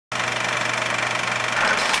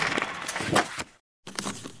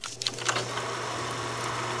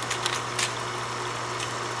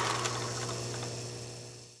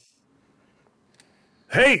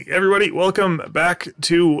Hey, everybody, welcome back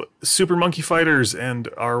to Super Monkey Fighters and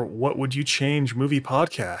our What Would You Change movie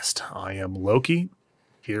podcast. I am Loki,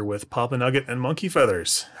 here with Papa Nugget and Monkey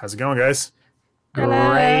Feathers. How's it going, guys?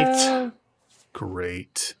 Hello.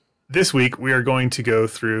 Great. This week, we are going to go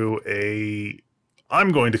through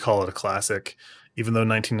I'm going to call it a classic, even though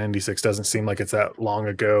 1996 doesn't seem like it's that long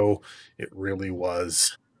ago. It really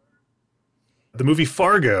was. The movie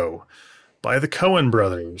Fargo by the Coen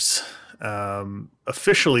brothers.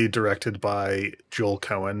 Officially directed by Joel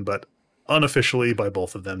Coen, but unofficially by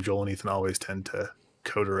both of them. Joel and Ethan always tend to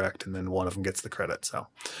co-direct, and then one of them gets the credit. So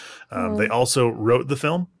they also wrote the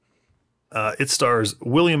film. It stars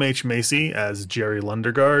William H. Macy as Jerry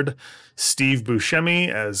Lundegaard, Steve Buscemi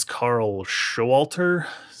as Carl Showalter,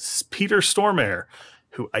 Peter Stormare,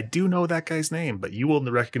 who I do know that guy's name, but you will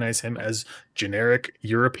recognize him as generic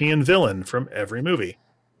European villain from every movie.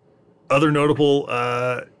 Other notable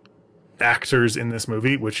actors in this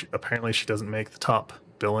movie, which apparently she doesn't make the top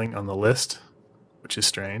billing on the list, which is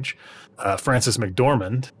strange. Frances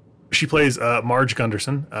McDormand. She plays Marge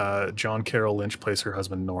Gunderson. John Carroll Lynch plays her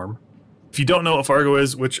husband, Norm. If you don't know what Fargo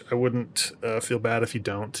is, which I wouldn't feel bad if you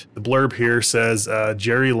don't, the blurb here says,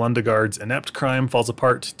 Jerry Lundegaard's inept crime falls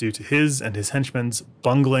apart due to his and his henchmen's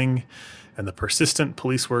bungling and the persistent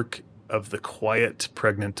police work of the quiet,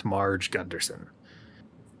 pregnant Marge Gunderson.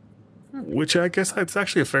 Which I guess it's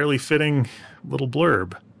actually a fairly fitting little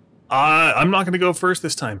blurb. I'm not going to go first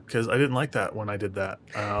this time because I didn't like that when I did that.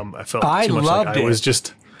 I felt too much like I was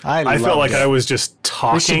just. I felt like I was just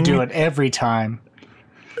talking. We should do it every time.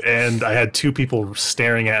 And I had two people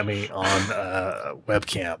staring at me on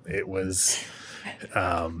webcam. It was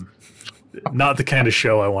not the kind of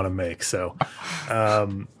show I want to make. So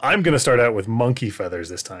I'm going to start out with Monkey Feathers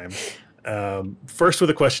this time. First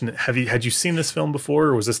with a question, had you seen this film before,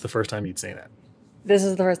 or was this the first time you'd seen it? This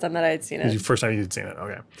is the first time that I had seen it. This is the first time you'd seen it,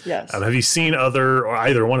 okay. Yes. Have you seen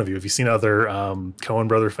either one of you, have you seen other Coen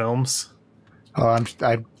brother films? Oh, I'm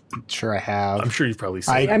sure I have. I'm sure you've probably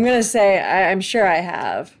seen it. I'm going to say I'm sure I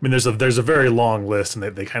have. I mean, there's a very long list, and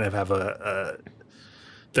they kind of have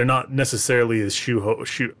they're not necessarily as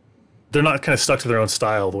they're not kind of stuck to their own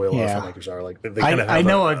style the way a lot of filmmakers are. Like they kind of have I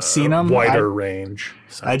know I've seen them. Wider range.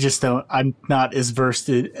 So. I just don't. I'm not as versed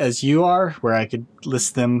as you are, where I could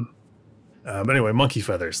list them. But anyway, Monkey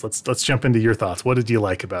Feathers. Let's jump into your thoughts. What did you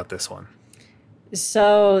like about this one?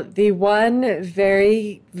 So the one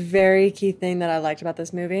very, very key thing that I liked about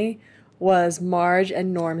this movie was Marge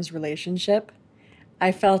and Norm's relationship.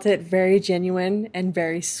 I felt it very genuine and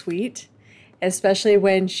very sweet, especially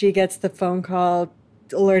when she gets the phone call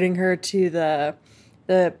alerting her to the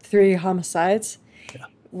 3 homicides,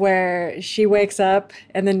 where she wakes up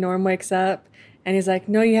and then Norm wakes up and he's like,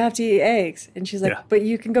 no, you have to eat eggs. And she's like, but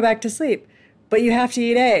you can go back to sleep, but you have to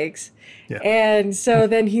eat eggs. Yeah. And so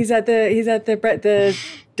then he's at the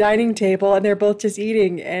dining table and they're both just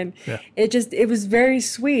eating. And it was very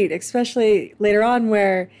sweet, especially later on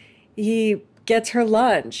where he gets her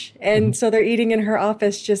lunch. And so they're eating in her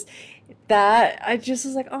office, that I just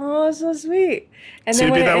was like, oh, it's so sweet. And see,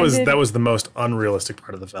 then that was the most unrealistic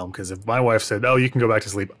part of the film, because if my wife said, "Oh, you can go back to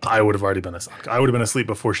sleep," I would have already been asleep. I would have been asleep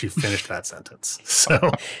before she finished that sentence.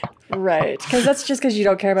 So, right, because that's just because you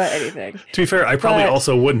don't care about anything. To be fair, I probably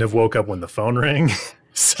also wouldn't have woke up when the phone rang.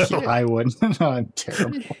 So I wouldn't. I'm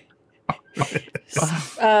terrible.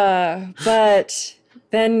 But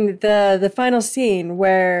then the final scene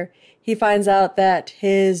where he finds out that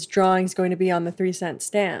his drawing's going to be on the 3-cent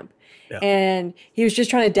stamp. Yeah. And he was just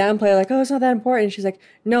trying to downplay, like, oh, it's not that important. And she's like,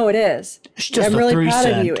 no, it is. I'm really proud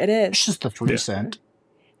of you. It is. It's just the 3 cent.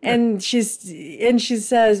 And she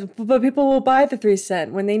says, but people will buy the 3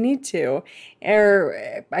 cent when they need to.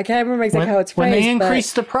 Or I can't remember exactly how it's phrased. When they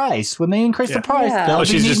increase the price. They'll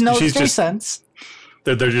be needing those 3 cents.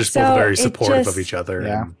 They're just both very supportive of each other.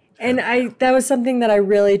 Yeah. And that was something that I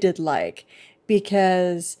really did like,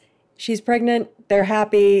 because she's pregnant, they're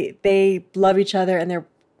happy, they love each other, and they're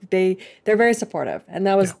very supportive. And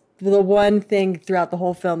that was the one thing throughout the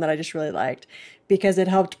whole film that I just really liked, because it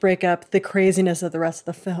helped break up the craziness of the rest of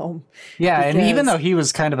the film. Yeah, and even though he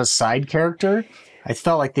was kind of a side character, I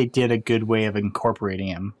felt like they did a good way of incorporating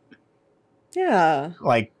him. Yeah.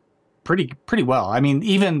 Like pretty well. I mean,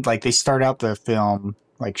 even like they start out the film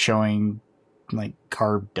like showing like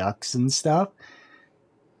carved ducks and stuff.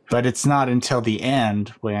 But it's not until the end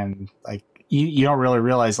when like you don't really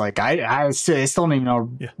realize, like, I still don't even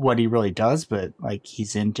know what he really does, but like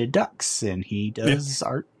he's into ducks and he does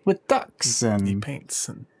art with ducks and he paints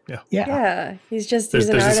and he's there's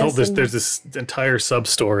an artist. There's this entire sub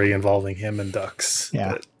story involving him and ducks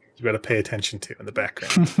that you got to pay attention to in the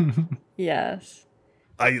background. Yes.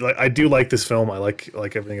 I do like this film. I like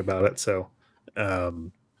everything about it. So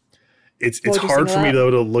it's What would you hard say for to me that?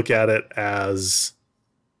 though to look at it as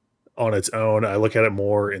on its own. I look at it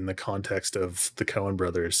more in the context of the Coen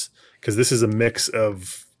brothers, because this is a mix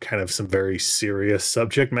of kind of some very serious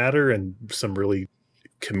subject matter and some really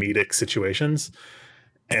comedic situations.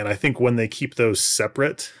 And I think when they keep those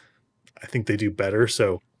separate, I think they do better.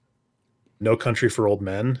 So No Country for Old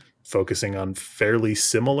Men, focusing on fairly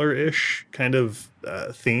similar-ish kind of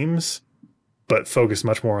themes, but focus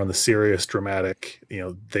much more on the serious, dramatic. You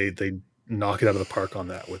know, they knock it out of the park on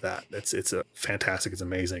that with that. It's a fantastic. It's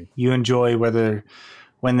amazing. You enjoy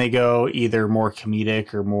when they go either more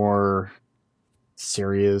comedic or more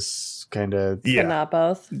serious, kind of But Yeah. not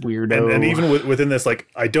both. weirdo. And even within this, like,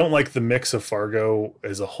 I don't like the mix of Fargo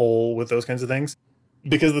as a whole with those kinds of things,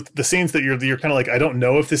 because the scenes that you're kind of like, I don't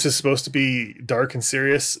know if this is supposed to be dark and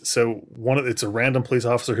serious. So it's a random police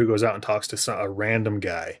officer who goes out and talks to a random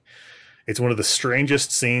guy. It's one of the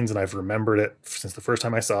strangest scenes, and I've remembered it since the first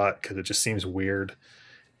time I saw it because it just seems weird.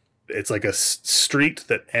 It's like a street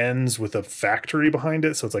that ends with a factory behind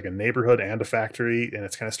it, so it's like a neighborhood and a factory, and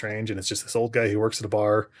it's kind of strange. And it's just this old guy who works at a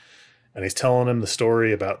bar, and he's telling him the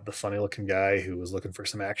story about the funny-looking guy who was looking for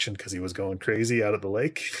some action because he was going crazy out at the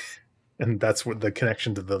lake. And that's what the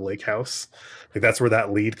connection to the lake house, like that's where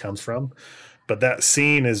that lead comes from. But that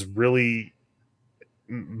scene is really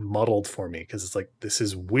muddled for me because it's like, this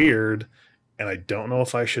is weird, and I don't know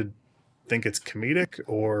if I should think it's comedic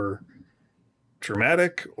or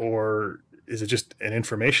dramatic, or is it just an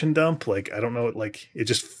information dump? Like, I don't know. Like, it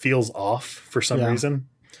just feels off for some reason.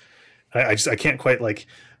 I can't quite, like,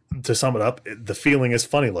 to sum it up, the feeling is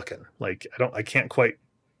funny looking. Like, I can't quite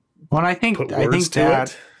Well, I think put words to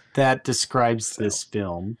it. that describes this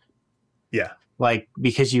film. Yeah. Like,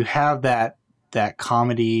 because you have that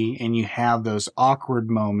comedy and you have those awkward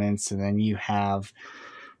moments, and then you have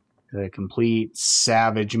the complete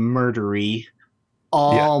savage murdery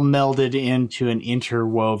all melded into an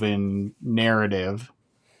interwoven narrative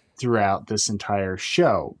throughout this entire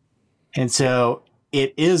show. And so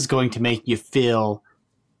it is going to make you feel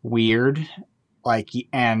weird, like,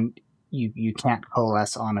 and you can't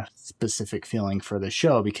coalesce on a specific feeling for the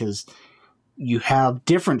show because you have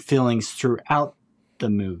different feelings throughout the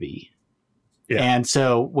movie. Yeah. And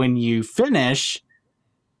so when you finish,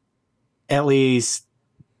 at least,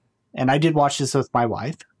 and I did watch this with my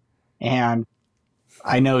wife, and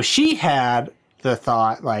I know she had the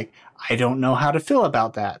thought, like, I don't know how to feel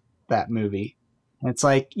about that movie. And it's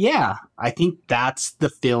like, yeah, I think that's the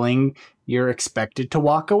feeling you're expected to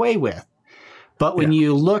walk away with. But when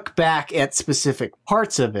you look back at specific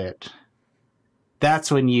parts of it, that's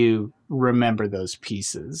when you remember those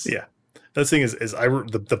pieces. Yeah. That's the thing is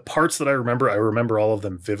the parts that I remember all of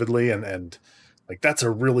them vividly, and like, that's a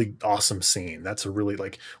really awesome scene. That's a really,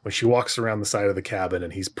 like, when she walks around the side of the cabin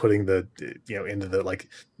and he's putting the, into the, like,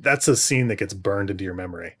 that's a scene that gets burned into your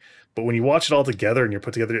memory. But when you watch it all together and you're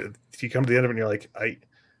put together, you come to the end of it and you're like,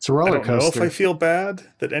 it's a roller coaster. I don't know if I feel bad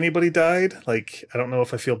that anybody died. Like, I don't know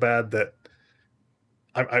if I feel bad that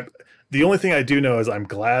the only thing I do know is I'm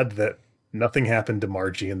glad that nothing happened to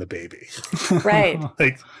Margie and the baby. Right.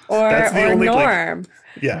 Like, or that's the only, Norm. like,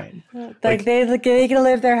 yeah. Like, they get to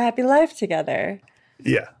live their happy life together.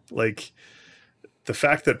 Yeah. Like, the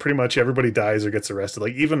fact that pretty much everybody dies or gets arrested,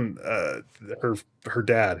 like, even her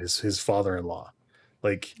dad, his father-in-law,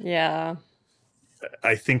 like, yeah,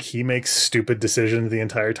 I think he makes stupid decisions the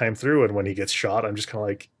entire time through, and when he gets shot, I'm just kind of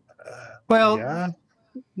like,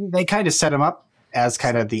 they kind of set him up as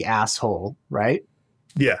kind of the asshole, right?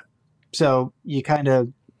 Yeah. So you kind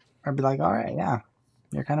of are like, all right, yeah,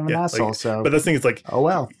 you're kind of an asshole. Like, so, but the thing is, like, oh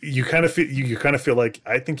well, you kind of feel like,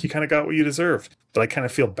 I think you kind of got what you deserve, but I kind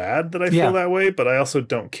of feel bad that I feel that way, but I also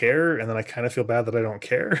don't care, and then I kind of feel bad that I don't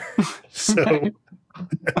care. So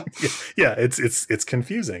yeah, it's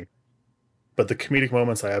confusing. But the comedic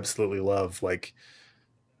moments I absolutely love, like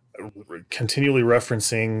continually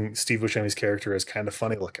referencing Steve Buscemi's character as kind of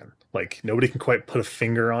funny looking. Like, nobody can quite put a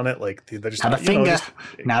finger on it. Like, they're just not a finger,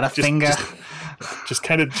 not a finger.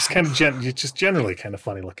 Just generally kind of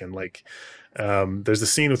funny looking. Like, there's a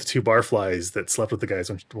scene with the two barflies that slept with the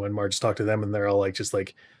guys when Marge talked to them, and they're all like, just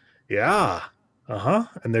like, yeah,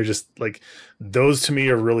 and they're just like, those to me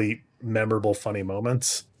are really memorable, funny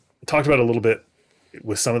moments. I talked about it a little bit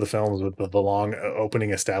with some of the films with the long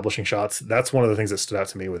opening establishing shots. That's one of the things that stood out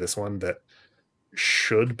to me with this one that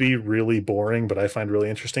should be really boring, but I find really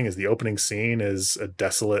interesting, is the opening scene is a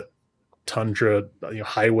desolate tundra,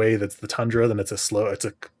 highway that's the tundra, then it's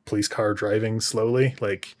a police car driving slowly.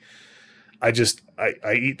 Like, I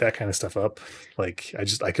eat that kind of stuff up. Like,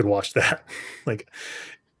 I could watch that. Like,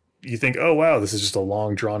 you think, oh wow, this is just a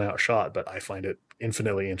long drawn out shot, but I find it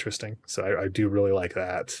infinitely interesting. So I do really like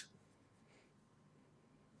that.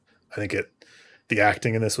 I think the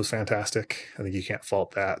acting in this was fantastic. I think you can't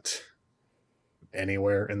fault that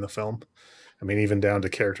anywhere in the film. I mean, even down to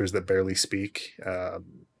characters that barely speak.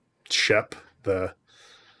 Shep, the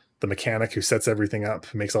mechanic who sets everything up,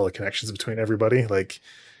 who makes all the connections between everybody. Like,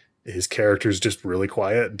 his character's just really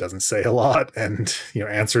quiet, doesn't say a lot, and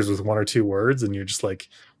answers with one or two words, and you're just like,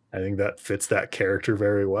 I think that fits that character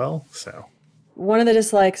very well. So one of the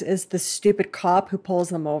dislikes is the stupid cop who pulls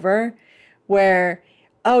them over, where,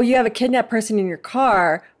 oh, you have a kidnapped person in your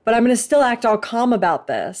car, but I'm going to still act all calm about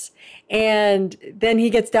this. And then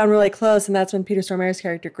he gets down really close, and that's when Peter Stormare's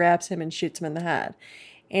character grabs him and shoots him in the head.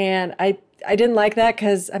 And I didn't like that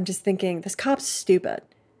because I'm just thinking, this cop's stupid.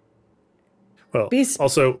 Well,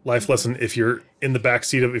 also, life lesson, if you're in the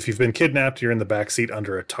backseat if you've been kidnapped, you're in the backseat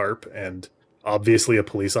under a tarp, and obviously a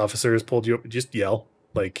police officer has pulled you up, just yell.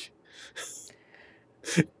 Like,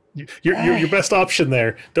 your best option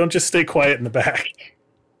there. Don't just stay quiet in the back.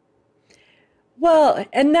 Well,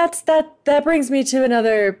 and that brings me to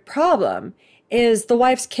another problem, is the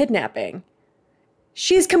wife's kidnapping.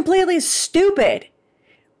 She's completely stupid.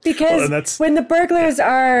 Because when the burglars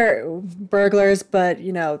are burglars, but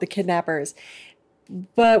the kidnappers,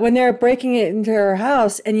 but when they're breaking it into her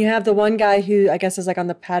house, and you have the one guy who I guess is like on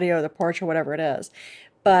the patio or the porch or whatever it is,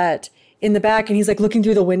 but in the back, and he's like looking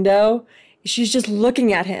through the window, she's just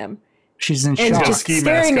looking at him. She's in and shock. just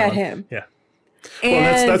staring at him. Yeah.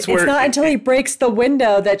 And that's where it's not until he breaks the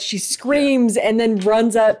window that she screams and then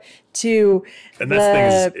runs up to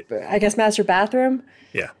I guess master bathroom.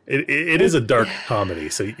 Yeah, it is a dark comedy,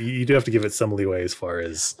 so you do have to give it some leeway as far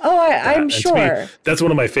as. Oh, I'm sure. To me, that's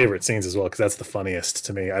one of my favorite scenes as well, because that's the funniest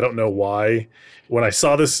to me. I don't know why. When I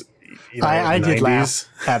saw this, I in the did 90s, laugh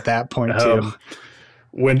at that point too.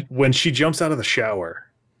 When she jumps out of the shower.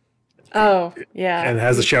 Oh, yeah. And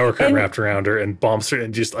has a shower curtain wrapped around her and bumps her,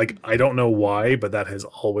 and just like, I don't know why, but that has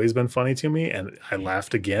always been funny to me, and I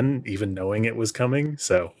laughed again, even knowing it was coming.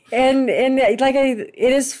 So and like it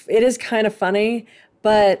is kind of funny.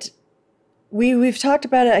 But we've talked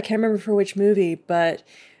about it. I can't remember for which movie, but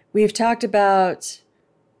we've talked about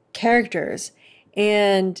characters,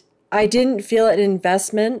 and I didn't feel an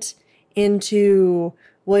investment into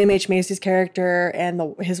William H. Macy's character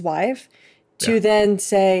and his wife to then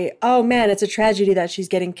say, "Oh man, it's a tragedy that she's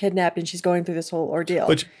getting kidnapped and she's going through this whole ordeal."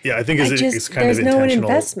 Which, yeah, I think it's kind of intentional. There's no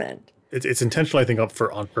investment. It's intentional, I think,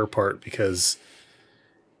 on her part, because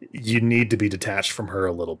you need to be detached from her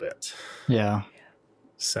a little bit. Yeah.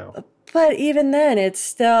 So, but even then, it's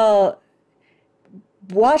still,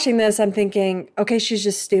 watching this, I'm thinking, okay, she's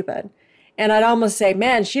just stupid. And I'd almost say,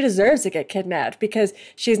 man, she deserves to get kidnapped, because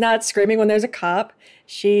she's not screaming when there's a cop.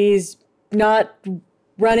 She's not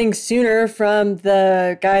running sooner from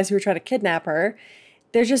the guys who were trying to kidnap her.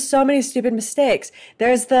 There's just so many stupid mistakes.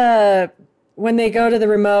 There's when they go to the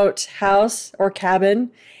remote house or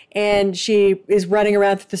cabin, and she is running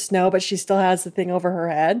around through the snow, but she still has the thing over her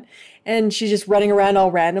head, and she's just running around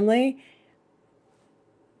all randomly.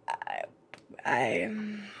 All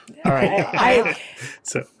right.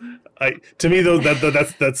 To me, those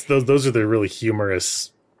are the really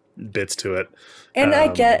humorous bits to it. And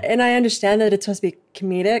I understand that it's supposed to be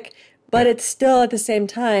comedic, but it's still, at the same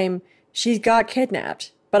time, she got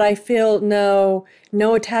kidnapped. But I feel no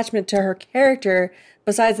attachment to her character,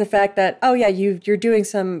 besides the fact that, oh yeah, you're doing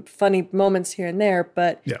some funny moments here and there,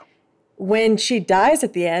 but when she dies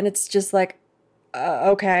at the end, it's just like,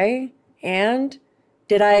 okay, and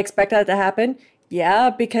did I expect that to happen?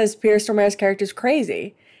 Yeah, because Peter Stormare's character is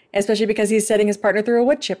crazy, especially because he's setting his partner through a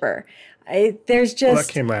wood chipper. That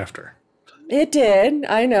came after. It did,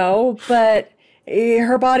 I know, but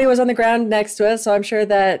her body was on the ground next to us, so I'm sure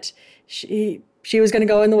that she was going to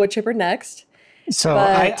go in the wood chipper next. So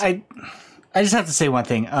I just have to say one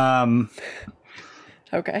thing.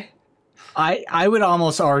 Okay. I would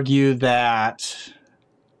almost argue that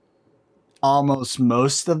almost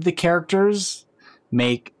most of the characters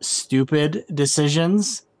make stupid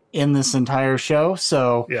decisions in this entire show.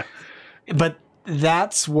 So, yeah. But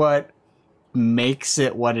that's what makes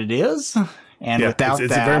it what it is. And without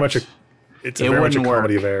it's that, very much a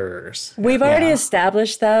comedy of errors. We've already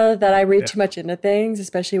established, though, that I read too much into things,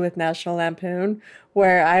 especially with National Lampoon,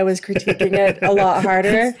 where I was critiquing it a lot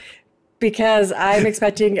harder, because I'm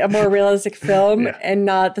expecting a more realistic film and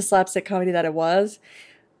not the slapstick comedy that it was.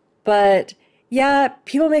 But yeah,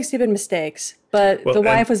 people make stupid mistakes, but the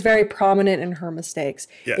wife was very prominent in her mistakes,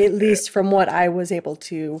 at least from what I was able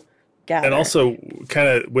to gather. And also, kind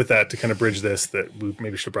of with that, to kind of bridge that we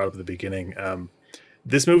maybe should have brought up at the beginning,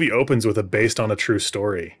 this movie opens with based on a true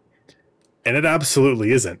story. And it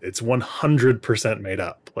absolutely isn't. It's 100% made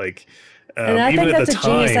up. Like, And I even think at the that's a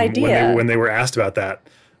genius time idea. when they were asked about that,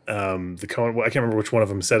 the Coen, I can't remember which one of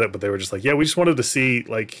them said it, but they were just like, yeah, we just wanted to see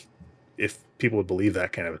like if people would believe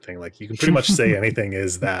that kind of a thing. Like, you can pretty much say anything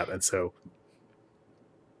is that. And so,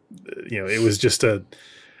 it was just a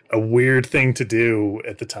weird thing to do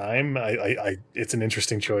at the time. It's an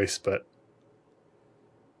interesting choice, but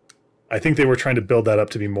I think they were trying to build that up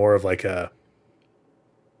to be more of like a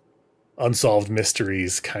unsolved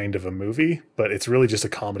mysteries kind of a movie, but it's really just a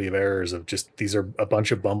comedy of errors of just, these are a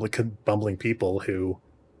bunch of bumbling people who,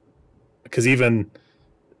 because even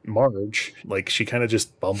Marge, like, she kind of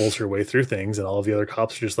just bumbles her way through things, and all of the other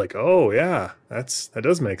cops are just like, oh yeah, that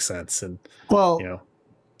does make sense. And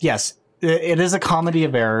yes, it is a comedy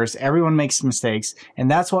of errors. Everyone makes mistakes,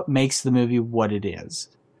 and that's what makes the movie what it is.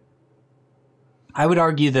 I would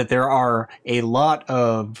argue that there are a lot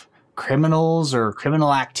of criminals or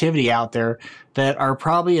criminal activity out there that are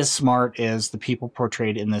probably as smart as the people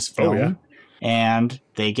portrayed in this film, and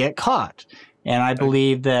they get caught. And I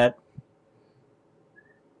believe that,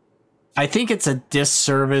 I think it's a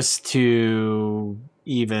disservice to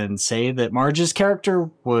even say that Marge's character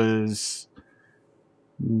was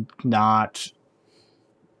not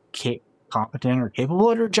competent or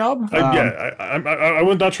capable at her job. I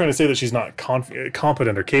was not trying to say that she's not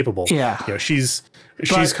competent or capable. Yeah, she's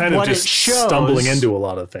kind of just stumbling into a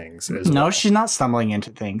lot of things. She's not stumbling into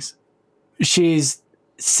things. She's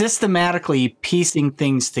systematically piecing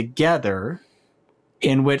things together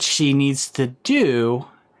in which she needs to do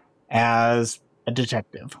as a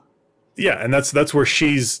detective. Yeah, and that's where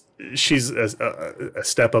she's a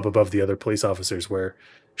step up above the other police officers, where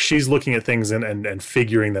she's looking at things and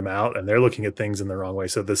figuring them out, and they're looking at things in the wrong way.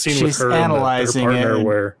 So the scene with her analyzing and her partner, it and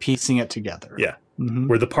where piecing it together. Yeah. Mm-hmm.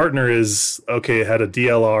 Where the partner is, okay, had a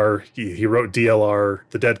DLR. He wrote DLR.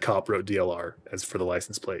 The dead cop wrote DLR as for the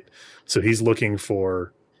license plate. So he's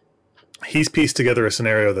pieced together a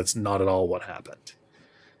scenario that's not at all what happened.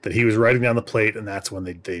 That he was writing down the plate, and that's when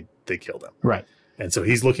they killed him. Right. And so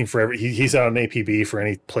he's looking for he's out on APB for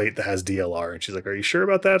any plate that has DLR. And she's like, are you sure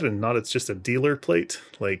about that? And not, it's just a dealer plate.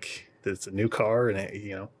 Like, it's a new car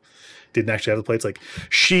and didn't actually have the plates. Like,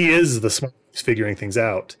 she is the smart figuring things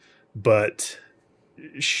out, but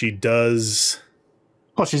she does.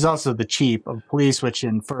 Well, she's also the chief of police, which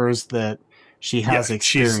infers that she has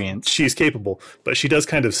experience. She's capable, but she does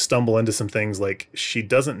kind of stumble into some things. Like, she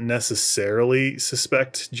doesn't necessarily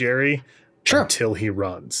suspect Jerry until he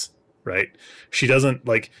runs. Right. She doesn't,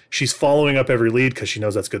 like, she's following up every lead because she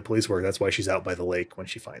knows that's good police work. That's why she's out by the lake when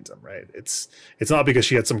she finds him. Right. It's not because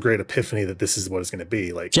she had some great epiphany that this is what it's going to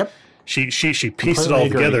be. Like, she pieced it all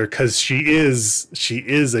together because she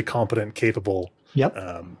is a competent, capable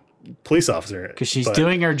police officer. Because she's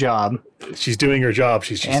doing her job. She's doing her job.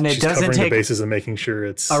 She's covering the bases and making sure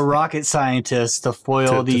it's a rocket scientist to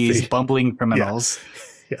foil these bumbling criminals.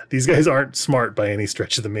 Yeah, these guys aren't smart by any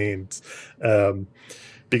stretch of the means.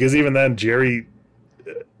 Because even then, Jerry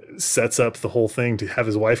sets up the whole thing to have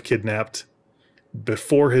his wife kidnapped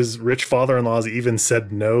before his rich father-in-law's even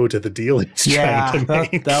said no to the deal he's trying to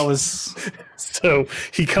make. That was so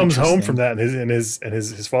he comes home from that, and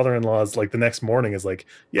his father-in-law's like the next morning is like,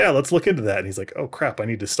 yeah, let's look into that. And he's like, oh crap, I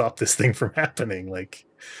need to stop this thing from happening. Like,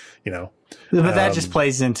 But that just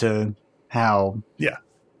plays into how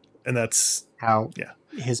and that's how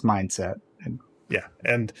his mindset.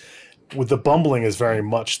 And with the bumbling is very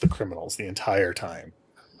much the criminals the entire time.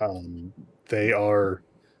 They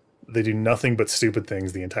do nothing but stupid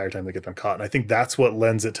things the entire time they get them caught. And I think that's what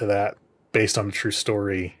lends it to that, based on a true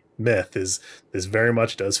story myth, is this very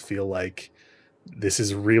much does feel like this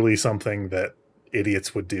is really something that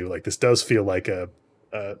idiots would do. Like, this does feel like a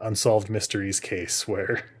unsolved mysteries case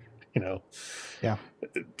where,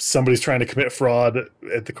 somebody's trying to commit fraud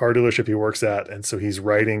at the car dealership he works at, and so he's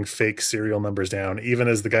writing fake serial numbers down, even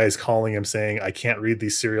as the guy's calling him saying, I can't read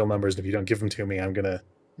these serial numbers, and if you don't give them to me,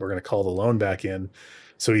 we're gonna call the loan back in.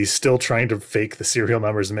 So he's still trying to fake the serial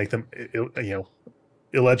numbers and make them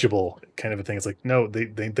illegible, kind of a thing. It's like, no,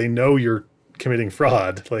 they know you're committing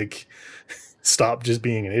fraud. Like, stop just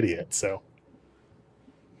being an idiot. So,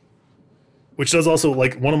 which does also,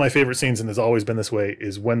 like, one of my favorite scenes, and has always been this way,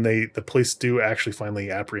 is when the police do actually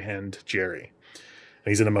finally apprehend Jerry.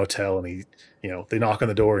 And he's in a motel, and they knock on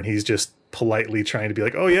the door, and he's just politely trying to be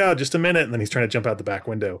like, oh yeah, just a minute. And then he's trying to jump out the back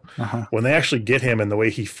window. When they actually get him, and the way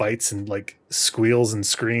he fights and like squeals and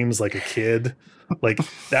screams like a kid, like,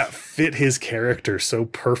 that fit his character so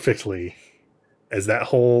perfectly. As that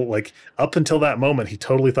whole, like, up until that moment, he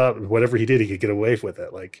totally thought whatever he did, he could get away with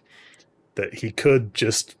it. Like, that he could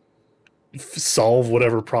just solve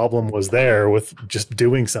whatever problem was there with just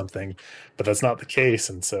doing something, but that's not the case.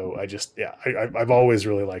 And so I've always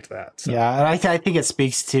really liked that. So. Yeah, and I think it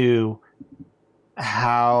speaks to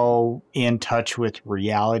how in touch with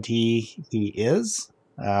reality he is,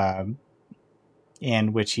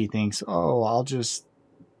 in which he thinks, oh, I'll just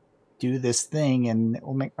do this thing and it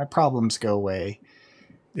will make my problems go away.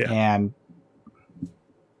 Yeah. And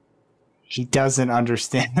he doesn't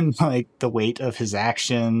understand like the weight of his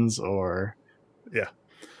actions or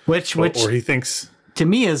which or he thinks to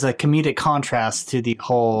me is a comedic contrast to the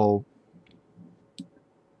whole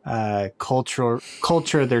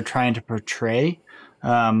culture they're trying to portray,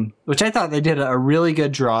 which I thought they did a really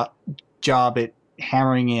good job at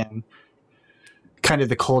hammering in kind of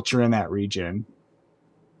the culture in that region.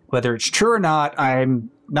 Whether it's true or not, I'm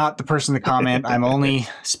not the person to comment. I'm only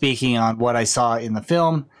speaking on what I saw in the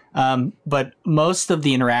film. But most of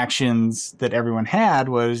the interactions that everyone had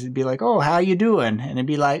was it'd be like, oh, how you doing? And it'd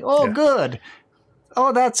be like, oh, good.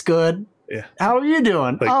 Oh, that's good. Yeah. How are you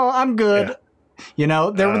doing? Like, oh, I'm good. Yeah. You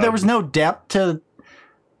know, there was no depth to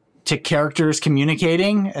characters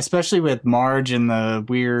communicating, especially with Marge and the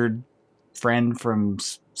weird friend from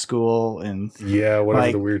school and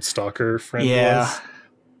whatever the weird stalker friend was.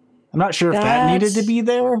 I'm not sure if that needed to be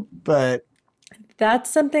there, but that's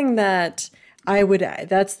something that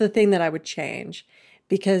that's the thing that I would change,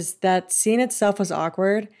 because that scene itself was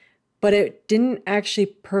awkward, but it didn't actually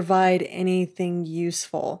provide anything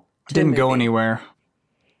useful. It didn't go anywhere.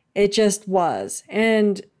 It just was.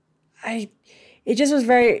 And it just was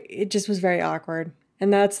very awkward.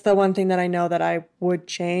 And that's the one thing that I know that I would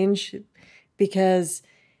change, because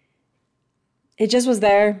it just was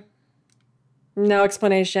there. No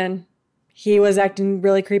explanation. He was acting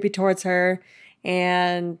really creepy towards her,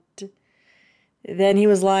 and then he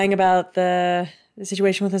was lying about the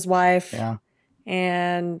situation with his wife. Yeah.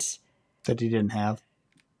 And that he didn't have.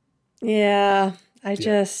 Yeah.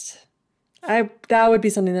 That would be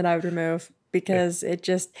something that I would remove, because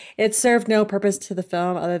it served no purpose to the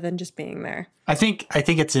film other than just being there. I think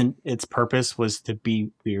its purpose was to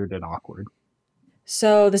be weird and awkward.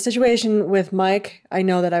 So the situation with Mike, I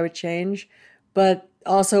know that I would change, but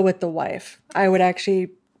also with the wife, I would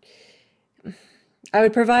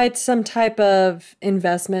provide some type of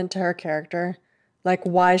investment to her character. Like,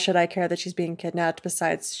 why should I care that she's being kidnapped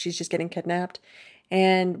besides she's just getting kidnapped?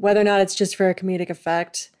 And whether or not it's just for a comedic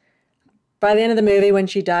effect, by the end of the movie, when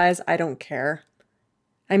she dies, I don't care.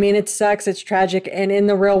 I mean, it sucks, it's tragic, and in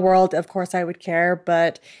the real world, of course I would care,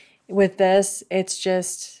 but with this, it's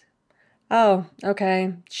just, oh,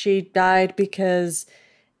 okay, she died because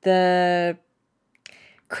the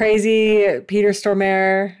crazy Peter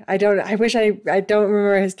Stormare, I don't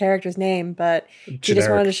remember his character's name, but he just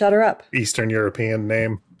wanted to shut her up. Eastern European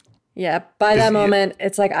name. Yeah, by that moment,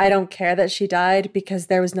 it's like, I don't care that she died, because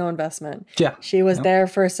there was no investment. Yeah. She was there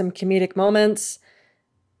for some comedic moments,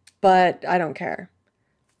 but I don't care.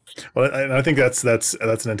 Well, I think that's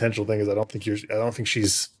an intentional thing, is I don't think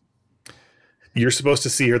she's, you're supposed to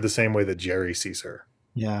see her the same way that Jerry sees her.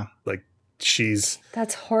 Yeah. Like,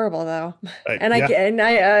 that's horrible though. I know.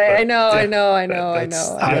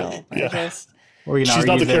 Well, she's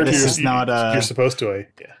not the character you're supposed to.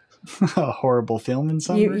 A horrible film in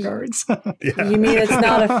some regards. You mean it's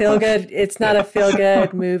not a feel good? It's not a feel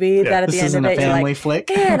good movie that at the end of it, you're like, flick.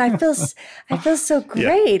 Man, I feel so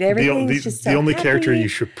great. Everything's just so the only happy. character you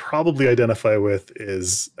should probably identify with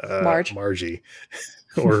is Margie,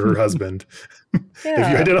 or her husband. Yeah.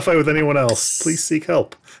 If you identify with anyone else, please seek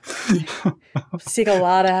help. Seek a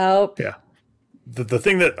lot of help. Yeah. The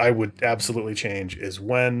thing that I would absolutely change is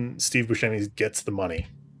when Steve Buscemi gets the money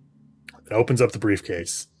and opens up the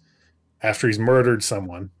briefcase after he's murdered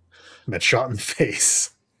someone and been shot in the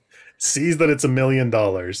face, sees that it's $1 million.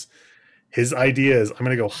 His idea is, I'm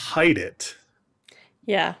going to go hide it.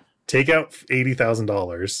 Yeah. Take out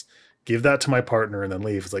 $80,000, give that to my partner, and then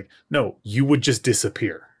leave. It's like, no, you would just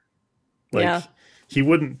disappear. Like, he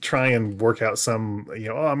wouldn't try and work out some,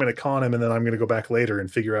 I'm going to con him and then I'm going to go back later and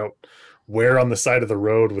figure out where on the side of the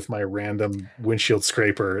road with my random windshield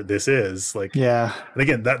scraper this is. Like, yeah. And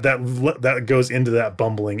again, that goes into that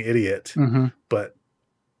bumbling idiot. Mm-hmm. But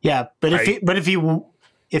yeah, but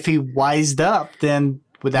if he wised up, then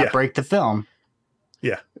would that break the film?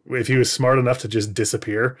 Yeah, if he was smart enough to just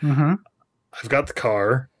disappear. Mm-hmm. I've got the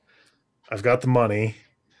car, I've got the money.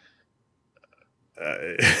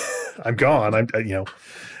 I'm gone.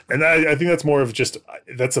 And I think that's more of just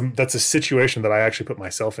that's a situation that I actually put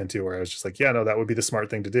myself into, where I was just like, yeah, no, that would be the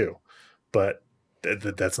smart thing to do, but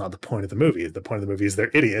that's not the point of the movie. The point of the movie is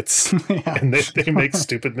they're idiots and they make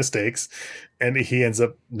stupid mistakes, and he ends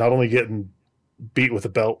up not only getting beat with a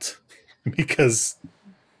belt because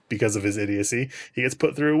of his idiocy, he gets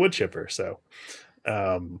put through a wood chipper. So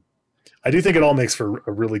I do think it all makes for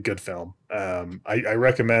a really good film. I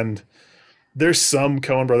recommend. There's some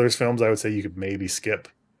Coen Brothers films I would say you could maybe skip,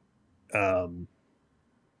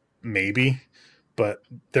 maybe, but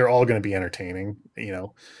they're all going to be entertaining. You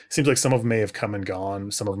know, it seems like some of them may have come and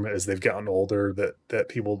gone. Some of them, as they've gotten older, that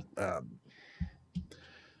people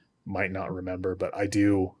might not remember. But I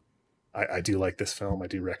do like this film. I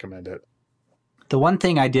do recommend it. The one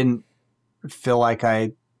thing I didn't feel like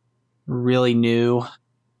I really knew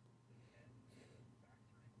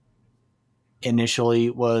initially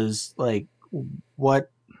was like,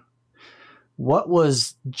 what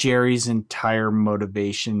was Jerry's entire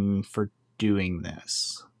motivation for doing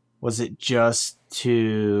this? Was it just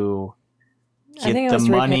to get the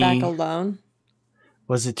money? Repay back a loan.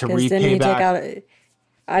 Was it to repay back?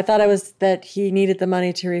 I thought it was that he needed the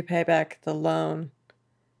money to repay back the loan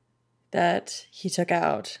that he took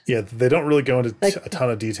out. Yeah, they don't really go into a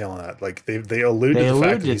ton of detail on that. Like they allude to the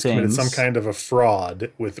fact that he's committed some kind of a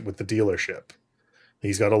fraud with the dealership.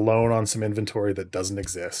 He's got a loan on some inventory that doesn't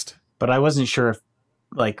exist. But I wasn't sure if,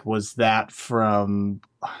 like, was that from...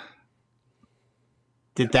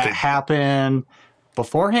 Did that happen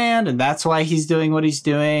beforehand and that's why he's doing what he's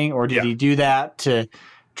doing? Or did he do that to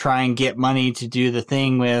try and get money to do the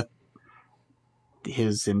thing with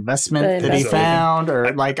his investment that he found?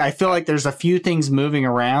 Or I feel like there's a few things moving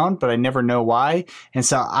around, but I never know why. And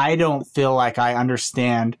so I don't feel like I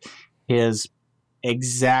understand his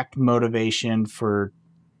exact motivation for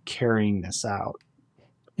carrying this out.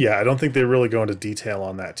 Yeah, I don't think they really go into detail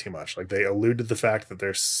on that too much. Like they allude to the fact that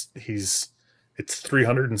it's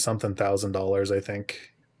 $300 and something thousand, I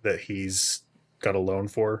think, that he's got a loan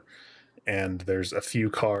for, and there's a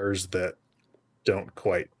few cars that don't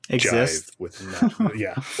quite exist within that.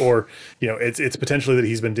 Yeah, or it's potentially that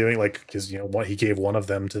he's been doing because he gave one of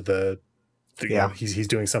them to the he's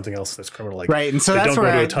doing something else that's criminal, right. And so that's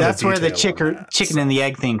where the chicken and the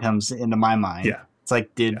egg thing comes into my mind. Yeah, it's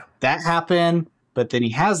like, did that happen? But then he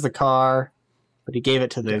has the car, but he gave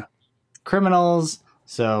it to the criminals.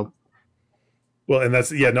 So, well, and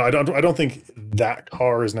that's I don't think that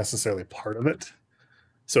car is necessarily part of it.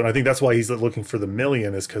 So I think that's why he's looking for the $1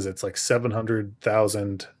 million, is because it's like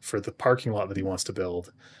 $700,000 for the parking lot that he wants to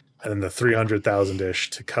build, and then the $300,000-ish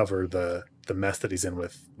to cover the mess that he's in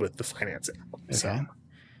with the financing. Okay. So,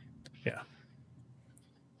 yeah.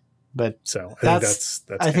 But so I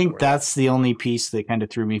think that's the only piece that kind of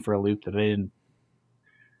threw me for a loop, that I didn't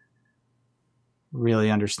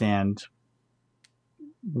really understand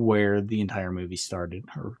where the entire movie started,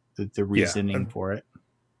 or the reasoning for it.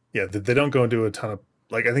 Yeah, they don't go into a ton of,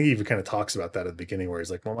 I think he even kind of talks about that at the beginning, where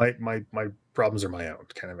he's like, well, my problems are my own,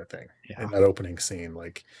 kind of a thing. In that opening scene,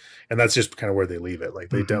 and that's just kind of where they leave it. Like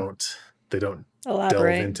they don't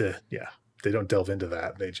elaborate. They don't delve into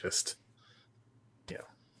that. They just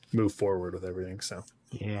move forward with everything. So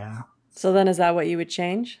So then, is that what you would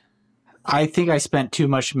change? I think I spent too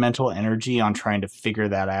much mental energy on trying to figure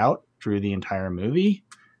that out through the entire movie,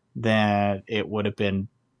 that it would have been,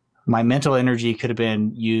 my mental energy could have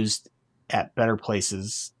been used at better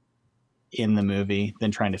places in the movie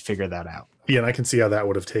than trying to figure that out. Yeah, and I can see how that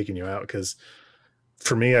would have taken you out, because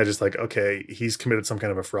for me, I just okay, he's committed some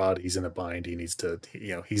kind of a fraud. He's in a bind. He needs to,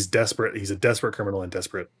 he's desperate. He's a desperate criminal and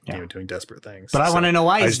desperate, doing desperate things. But I want to know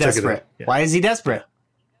why he's desperate. Why is he desperate?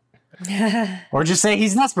 Or just say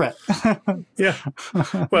he's desperate. Yeah.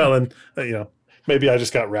 Well, and maybe I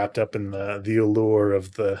just got wrapped up in the allure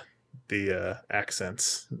of the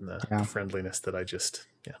accents and the friendliness that I just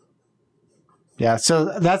Yeah,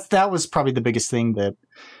 so that was probably the biggest thing that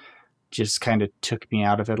just kind of took me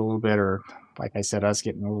out of it a little bit, or like I said, I was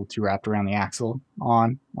getting a little too wrapped around the axle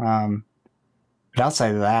on. But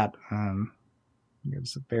outside of that, it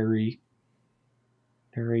was a very,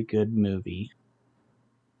 very good movie.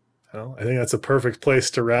 Well, I think that's a perfect place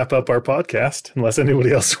to wrap up our podcast, unless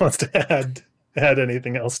anybody else wants to add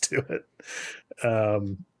anything else to it.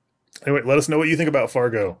 Anyway, let us know what you think about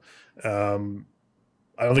Fargo.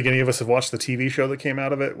 I don't think any of us have watched the TV show that came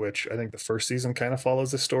out of it, which I think the first season kind of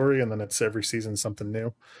follows this story, and then it's every season something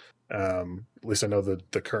new. At least I know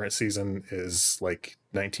the current season is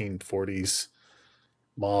 1940s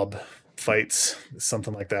mob fights,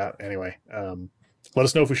 something like that. Anyway, let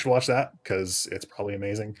us know if we should watch that, because it's probably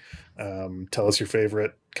amazing. Tell us your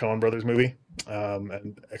favorite Coen Brothers movie,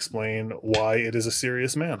 and explain why it is a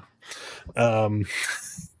serious man.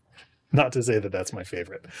 Not to say that that's my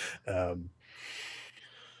favorite.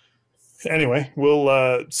 Anyway,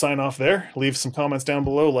 we'll sign off there. Leave some comments down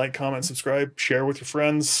below. Like, comment, subscribe, share with your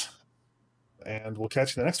friends. And we'll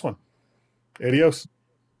catch you in the next one. Adios.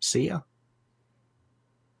 See ya.